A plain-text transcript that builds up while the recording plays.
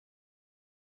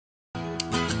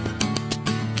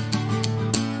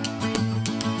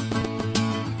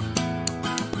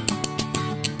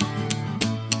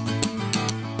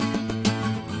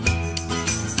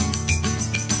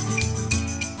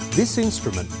This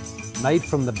instrument, made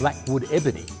from the blackwood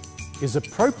ebony, is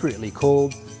appropriately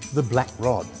called the black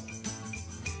rod.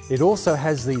 It also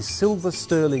has these silver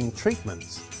sterling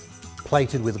treatments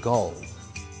plated with gold,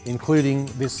 including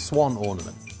this swan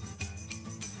ornament.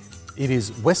 It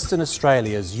is Western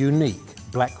Australia's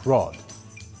unique black rod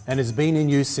and has been in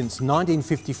use since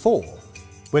 1954,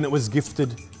 when it was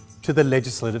gifted to the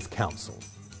Legislative Council.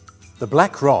 The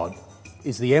black rod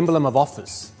is the emblem of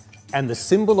office and the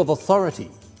symbol of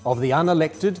authority of the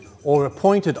unelected or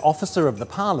appointed officer of the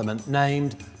Parliament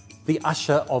named the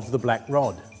Usher of the Black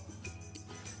Rod.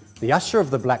 The Usher of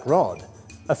the Black Rod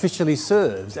officially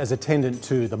serves as attendant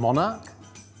to the monarch,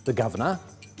 the governor,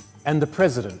 and the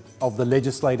president of the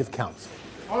Legislative Council.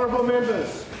 Honourable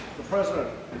members, the President.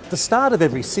 At the start of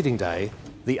every sitting day,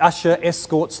 the usher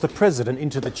escorts the president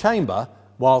into the chamber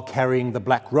while carrying the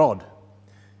black rod.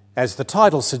 As the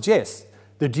title suggests,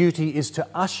 the duty is to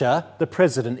usher the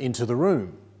president into the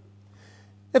room.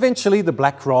 Eventually, the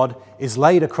black rod is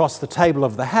laid across the table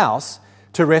of the House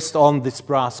to rest on this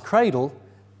brass cradle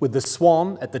with the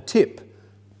swan at the tip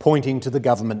pointing to the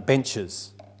government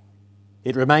benches.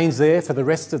 It remains there for the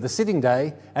rest of the sitting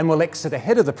day and will exit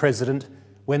ahead of the President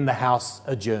when the House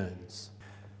adjourns.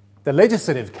 The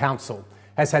Legislative Council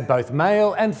has had both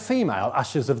male and female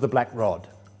ushers of the black rod.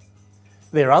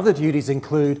 Their other duties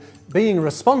include being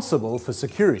responsible for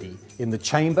security in the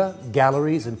chamber,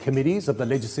 galleries and committees of the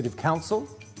Legislative Council,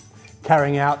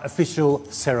 carrying out official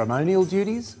ceremonial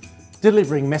duties,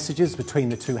 delivering messages between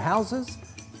the two houses,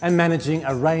 and managing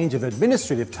a range of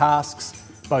administrative tasks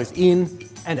both in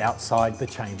and outside the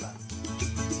chamber.